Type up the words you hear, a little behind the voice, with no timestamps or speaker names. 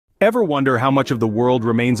Ever wonder how much of the world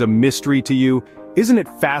remains a mystery to you? Isn't it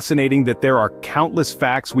fascinating that there are countless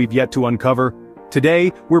facts we've yet to uncover?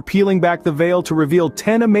 Today, we're peeling back the veil to reveal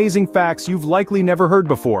 10 amazing facts you've likely never heard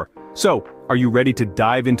before. So, are you ready to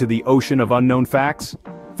dive into the ocean of unknown facts?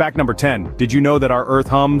 Fact number 10, did you know that our Earth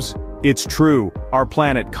hums? It's true, our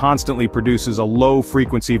planet constantly produces a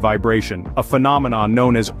low-frequency vibration, a phenomenon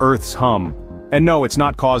known as Earth's hum. And no, it's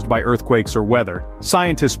not caused by earthquakes or weather.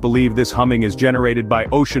 Scientists believe this humming is generated by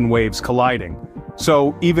ocean waves colliding.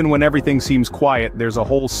 So, even when everything seems quiet, there's a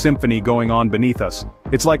whole symphony going on beneath us.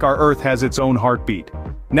 It's like our Earth has its own heartbeat.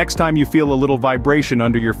 Next time you feel a little vibration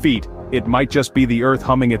under your feet, it might just be the Earth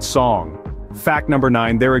humming its song. Fact number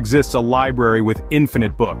 9, there exists a library with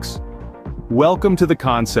infinite books. Welcome to the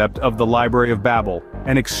concept of the Library of Babel,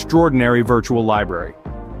 an extraordinary virtual library.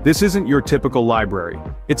 This isn't your typical library.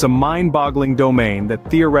 It's a mind-boggling domain that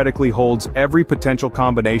theoretically holds every potential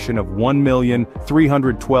combination of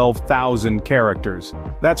 1,312,000 characters.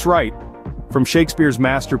 That's right. From Shakespeare's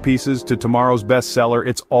masterpieces to tomorrow's bestseller,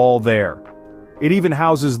 it's all there. It even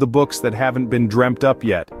houses the books that haven't been dreamt up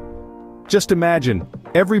yet. Just imagine,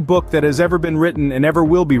 every book that has ever been written and ever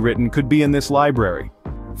will be written could be in this library.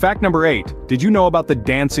 Fact number 8, did you know about the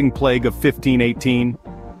dancing plague of 1518?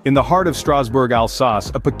 In the heart of Strasbourg,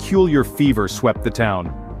 Alsace, a peculiar fever swept the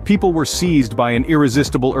town. People were seized by an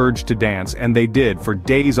irresistible urge to dance, and they did for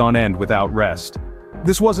days on end without rest.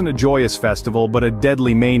 This wasn't a joyous festival, but a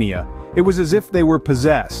deadly mania. It was as if they were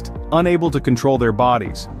possessed, unable to control their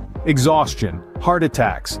bodies. Exhaustion, heart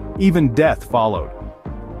attacks, even death followed.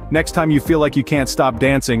 Next time you feel like you can't stop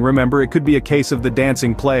dancing, remember it could be a case of the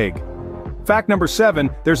dancing plague. Fact number 7,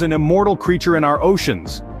 there's an immortal creature in our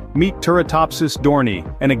oceans. Meet Turritopsis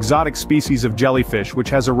dohrnii, an exotic species of jellyfish which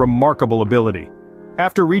has a remarkable ability.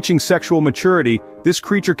 After reaching sexual maturity, this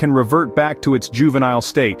creature can revert back to its juvenile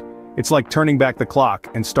state. It's like turning back the clock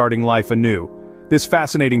and starting life anew. This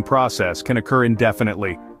fascinating process can occur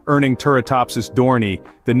indefinitely, earning Turritopsis dohrnii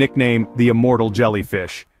the nickname the immortal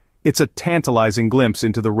jellyfish. It's a tantalizing glimpse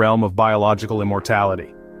into the realm of biological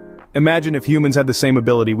immortality. Imagine if humans had the same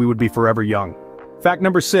ability, we would be forever young. Fact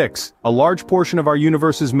number 6, a large portion of our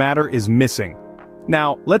universe's matter is missing.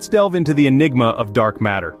 Now, let's delve into the enigma of dark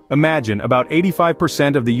matter. Imagine, about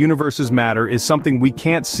 85% of the universe's matter is something we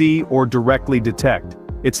can't see or directly detect.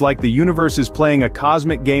 It's like the universe is playing a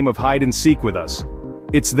cosmic game of hide-and-seek with us.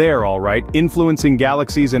 It's there, all right, influencing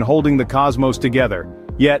galaxies and holding the cosmos together.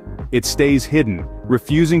 Yet, it stays hidden,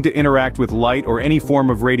 refusing to interact with light or any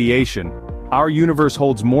form of radiation. Our universe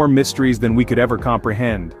holds more mysteries than we could ever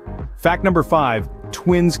comprehend. Fact number 5,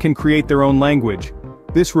 twins can create their own language.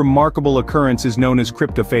 This remarkable occurrence is known as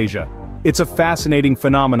cryptophasia. It's a fascinating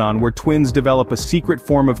phenomenon where twins develop a secret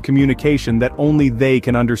form of communication that only they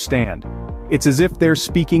can understand. It's as if they're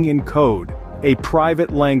speaking in code, a private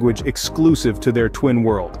language exclusive to their twin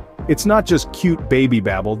world. It's not just cute baby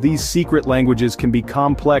babble, these secret languages can be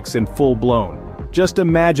complex and full-blown. Just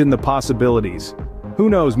imagine the possibilities. Who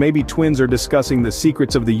knows, maybe twins are discussing the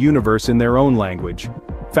secrets of the universe in their own language.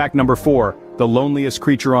 Fact number 4, the loneliest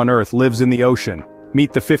creature on Earth lives in the ocean.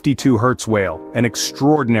 Meet the 52 Hertz whale, an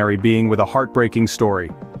extraordinary being with a heartbreaking story.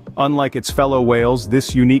 Unlike its fellow whales,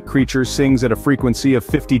 this unique creature sings at a frequency of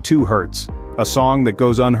 52 Hertz, a song that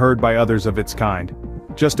goes unheard by others of its kind.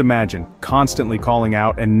 Just imagine, constantly calling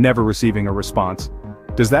out and never receiving a response.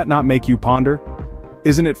 Does that not make you ponder?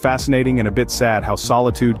 Isn't it fascinating and a bit sad how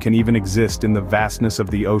solitude can even exist in the vastness of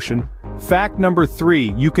the ocean? Fact number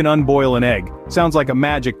 3, you can unboil an egg. Sounds like a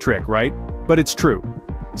magic trick, right? But it's true.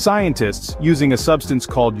 Scientists, using a substance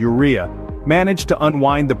called urea, managed to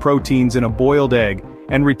unwind the proteins in a boiled egg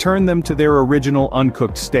and return them to their original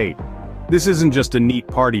uncooked state. This isn't just a neat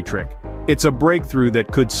party trick. It's a breakthrough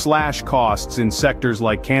that could slash costs in sectors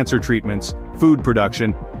like cancer treatments, food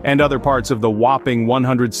production, and other parts of the whopping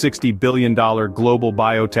 $160 billion global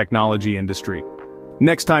biotechnology industry.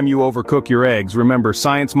 Next time you overcook your eggs, remember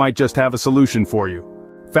science might just have a solution for you.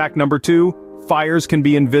 Fact number 2, fires can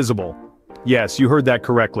be invisible. Yes, you heard that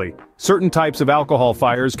correctly. Certain types of alcohol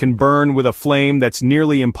fires can burn with a flame that's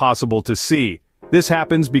nearly impossible to see. This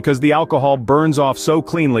happens because the alcohol burns off so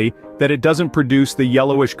cleanly that it doesn't produce the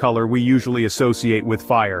yellowish color we usually associate with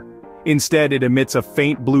fire. Instead, it emits a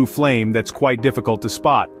faint blue flame that's quite difficult to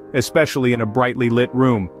spot, especially in a brightly lit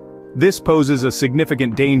room. This poses a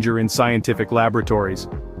significant danger in scientific laboratories.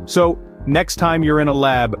 So, next time you're in a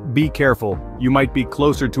lab, be careful, you might be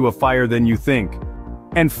closer to a fire than you think.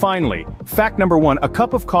 And finally, fact number 1, a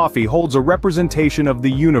cup of coffee holds a representation of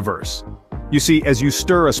the universe. You see, as you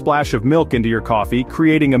stir a splash of milk into your coffee,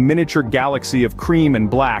 creating a miniature galaxy of cream and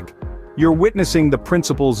black, you're witnessing the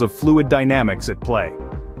principles of fluid dynamics at play.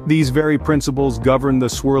 These very principles govern the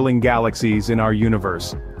swirling galaxies in our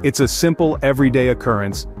universe. It's a simple, everyday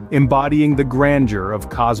occurrence, embodying the grandeur of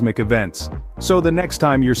cosmic events. So the next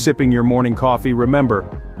time you're sipping your morning coffee,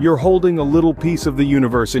 remember, you're holding a little piece of the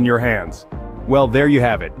universe in your hands. Well, there you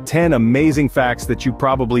have it, 10 amazing facts that you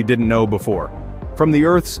probably didn't know before. From the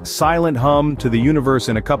Earth's silent hum to the universe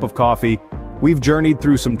in a cup of coffee, we've journeyed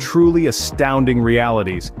through some truly astounding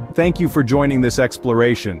realities. Thank you for joining this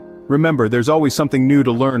exploration. Remember, there's always something new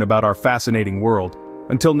to learn about our fascinating world.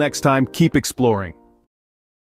 Until next time, keep exploring.